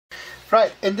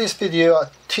Right, in this video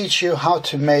I'll teach you how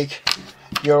to make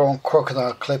your own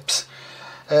crocodile clips.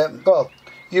 Well,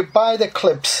 you buy the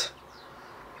clips.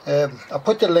 I'll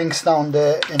put the links down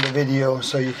there in the video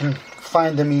so you can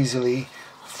find them easily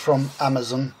from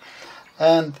Amazon.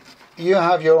 And you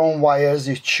have your own wires.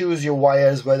 You choose your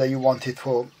wires, whether you want it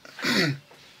for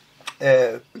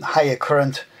higher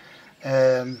current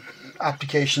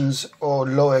applications or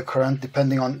lower current,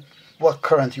 depending on what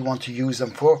current you want to use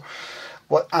them for,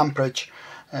 what amperage.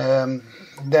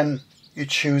 Then you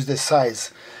choose the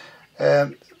size.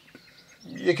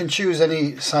 You can choose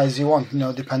any size you want,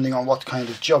 depending on what kind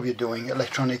of job you're doing.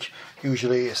 Electronic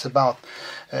usually is about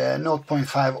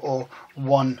 0.5 or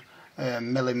 1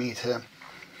 millimeter.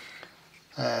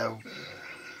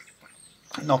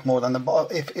 Not more than the.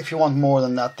 If you want more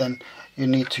than that, then you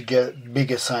need to get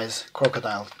bigger size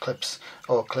crocodile clips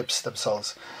or clips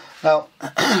themselves. Now,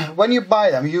 when you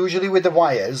buy them, usually with the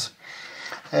wires,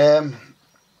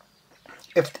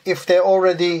 if they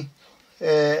already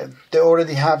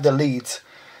have the leads,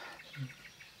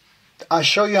 I'll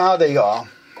show you how they are.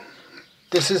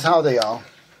 This is how they are.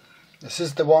 This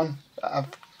is the one I've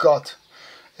got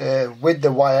with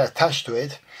the wire attached to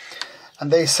it.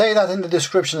 And they say that in the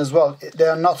description as well, they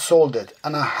are not soldered.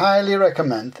 And I highly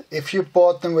recommend, if you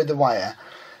bought them with the wire,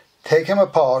 take them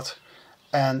apart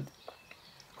and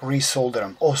resolder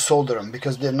them or solder them,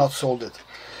 because they're not soldered.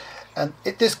 And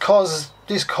this causes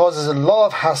a lot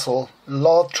of hassle, a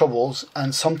lot of troubles,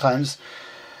 and sometimes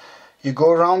you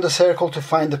go around the circle to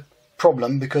find the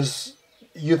problem because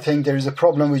you think there is a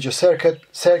problem with your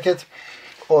circuit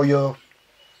or your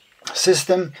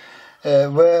system,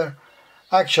 where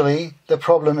actually the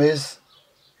problem is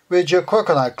with your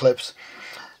crocodile clips,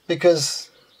 because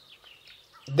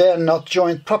they're not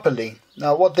joined properly.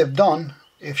 Now what they've done,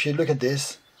 if you look at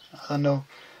this, I don't know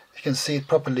if you can see it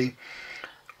properly,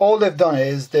 all they've done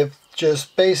is they've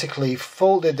just basically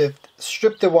they've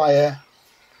stripped the wire,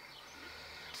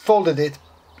 folded it,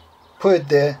 put it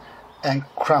there and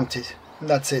cramped it, and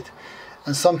that's it.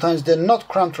 And sometimes they're not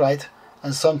cramped right,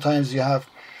 and sometimes you have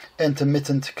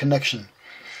intermittent connection.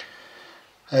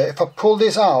 If I pull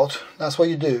this out, that's what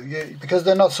you do, because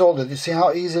they're not soldered. You see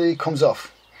how easily it comes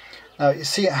off. Now you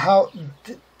see how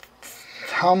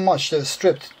much they're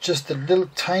stripped, just a little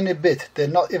tiny bit. They're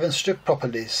not even stripped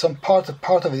properly. Some part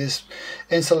of it is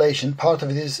insulation, part of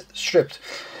it is stripped.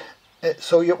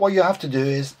 So what you have to do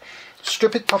is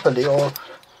strip it properly, or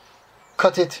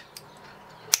cut it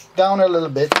down a little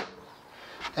bit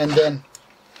and then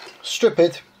strip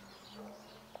it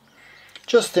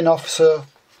just enough, so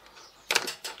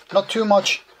not too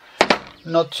much,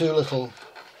 not too little,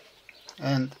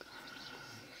 and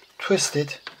twist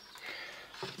it.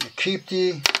 You keep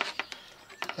the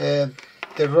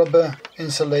rubber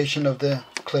insulation of the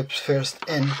clips first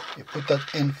in. You put that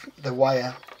in the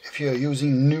wire. If you're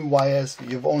using new wires,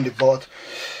 you've only bought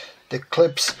the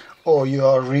clips, or you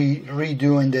are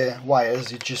redoing the wires,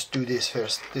 you just do this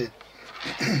first.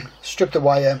 Strip the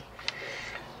wire,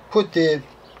 put the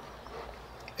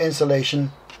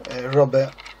insulation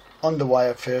rubber on the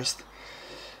wire first,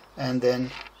 and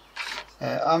then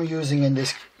I'm using in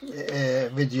this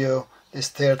video this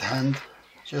third hand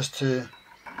just to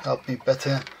help me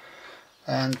better,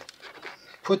 and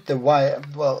put the wire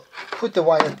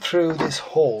through this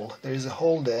hole. There is a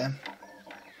hole there.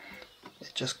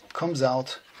 It just comes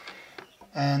out,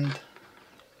 and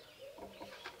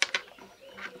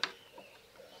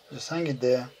just hang it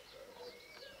there.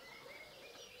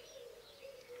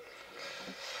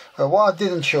 What I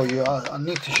didn't show you, I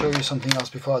need to show you something else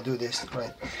before I do this.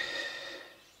 Right.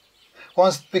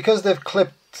 Because they've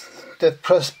pressed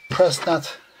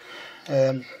that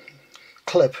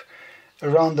clip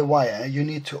around the wire, you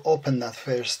need to open that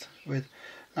first with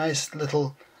nice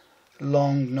little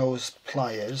long nose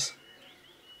pliers.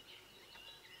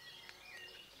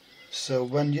 So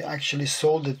when you actually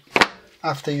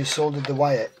after you soldered the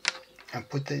wire and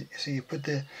you put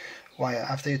the wire,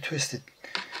 after you twist it,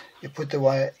 you put the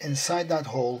wire inside that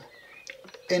hole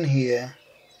in here,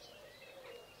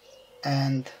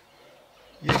 and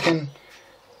you can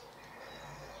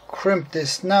crimp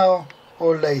this now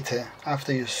or later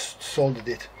after you soldered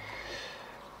it.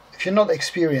 If you're not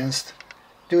experienced,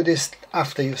 do this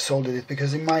after you've soldered it,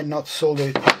 because you might not solder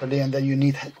it properly, and then you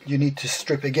need to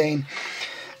strip again.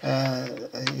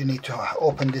 You need to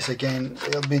open this again.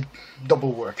 It'll be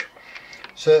double work.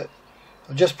 So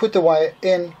just put the wire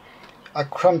in. I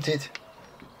crimped it.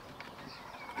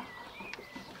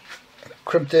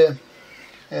 Crimped the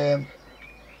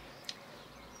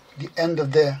end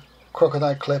of the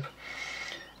crocodile clip,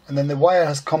 and then the wire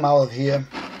has come out of here.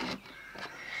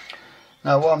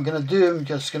 Now what I'm going to do, I'm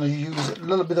just going to use a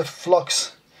little bit of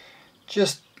flux,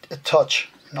 just a touch,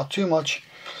 not too much.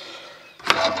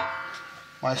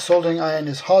 My soldering iron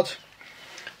is hot,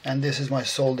 and this is my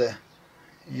solder.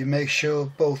 You make sure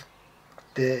both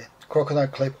the crocodile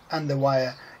clip and the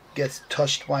wire gets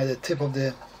touched by the tip of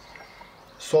the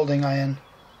soldering iron,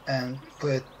 and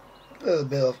put a little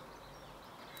bit of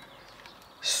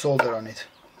solder on it.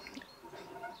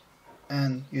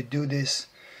 And you do this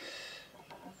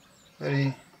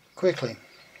very quickly.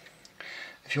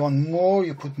 If you want more,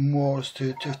 you put more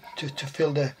to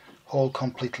fill the hole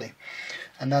completely.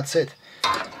 And that's it.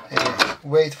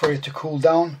 Wait for it to cool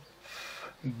down,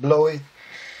 blow it,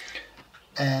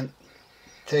 and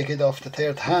take it off the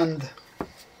third hand.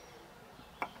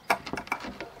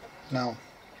 Now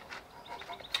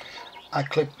I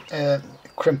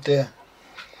crimp the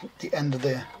end of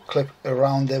the clip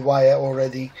around the wire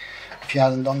already. If you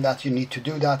haven't done that, you need to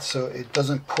do that so it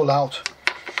doesn't pull out.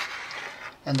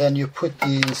 And then you put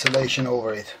the insulation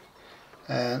over it.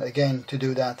 And again, to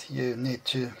do that, you need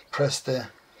to press the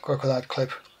crocodile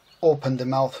clip, open the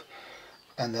mouth,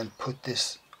 and then put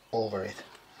this over it.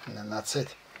 And then that's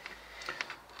it.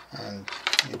 And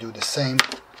you do the same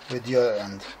with the other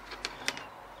end.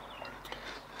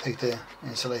 Take the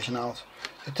insulation out.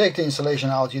 To take the insulation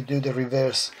out, you do the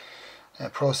reverse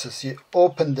process. You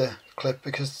open the clip,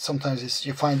 because sometimes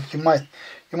you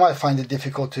might find it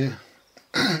difficult to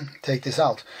take this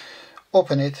out.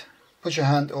 Open it, put your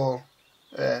hand or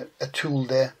a tool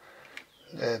there,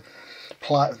 a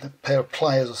pair of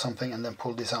pliers or something, and then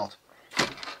pull this out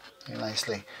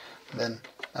nicely. Then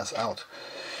that's out.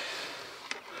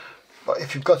 But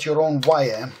if you've got your own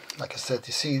wire, like I said,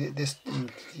 you see this,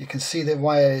 you can see the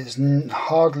wire is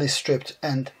hardly stripped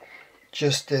and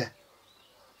just a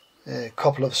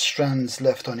couple of strands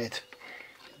left on it,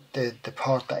 the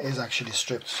part that is actually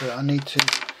stripped. So I need to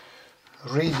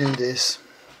redo this,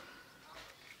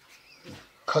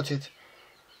 cut it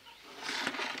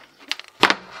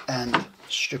and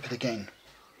strip it again.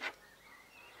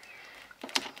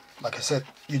 Like I said,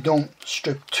 you don't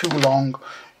strip too long.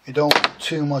 You don't want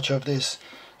too much of this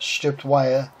stripped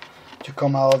wire to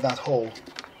come out of that hole.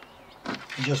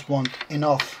 You just want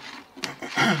enough.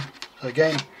 So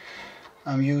again,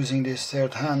 I'm using this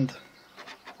third hand.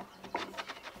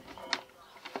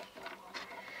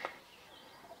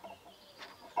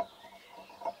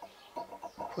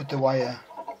 Put the wire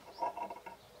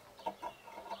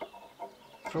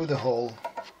through the hole.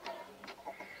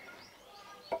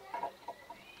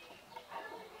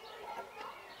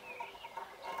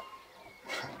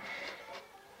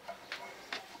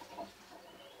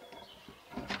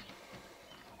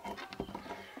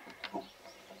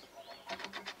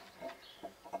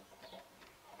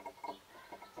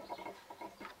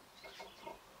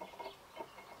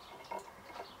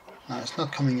 Now it's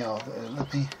not coming out.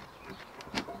 Let me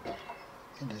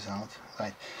get this out.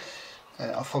 Right.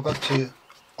 I forgot to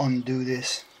undo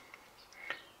this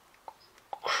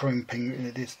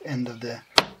crimping. This end of the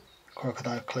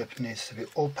crocodile clip needs to be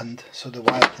opened so the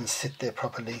wire can sit there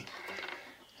properly.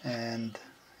 And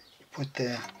put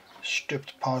the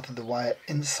stripped part of the wire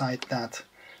inside that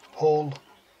hole.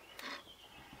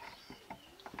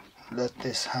 Let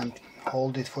this hand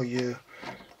hold it for you,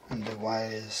 and the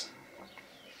wire is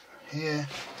here.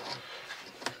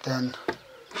 Then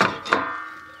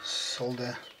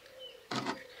solder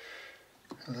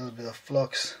a little bit of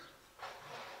flux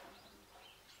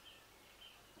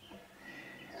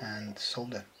and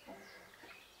solder.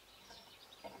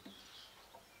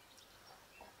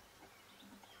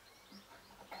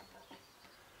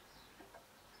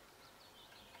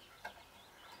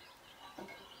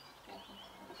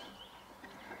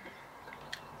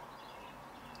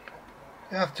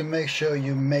 You have to make sure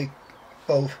you make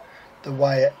both the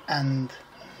wire and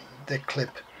the clip,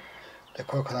 the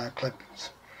crocodile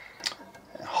clips,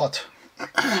 hot,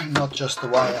 not just the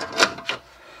wire.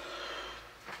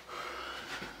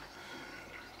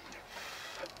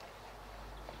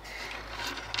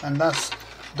 And that's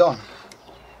done.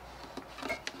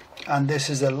 And this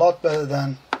is a lot better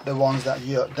than the ones that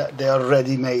they are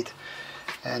ready made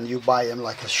and you buy them,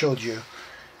 like I showed you.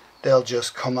 They'll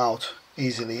just come out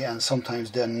easily, and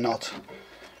sometimes they're not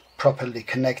properly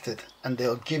connected, and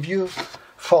they'll give you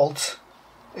faults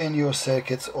in your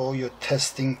circuits or your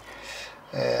testing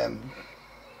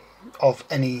of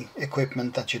any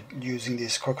equipment that you're using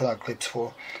these crocodile clips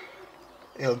for.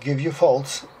 It'll give you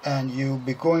faults, and you'll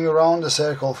be going around the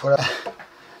circle for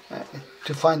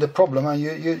to find the problem, and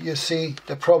you see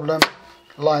the problem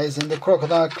lies in the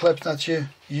crocodile clips that you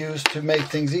use to make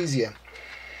things easier.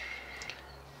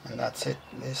 And that's it.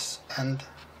 This end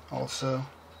also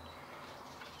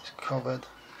is covered,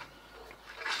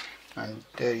 and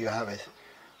there you have it.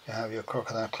 You have your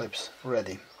crocodile clips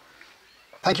ready.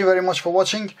 Thank you very much for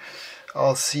watching.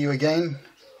 I'll see you again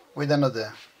with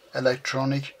another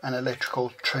electronic and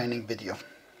electrical training video.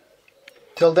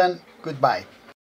 Till then, goodbye.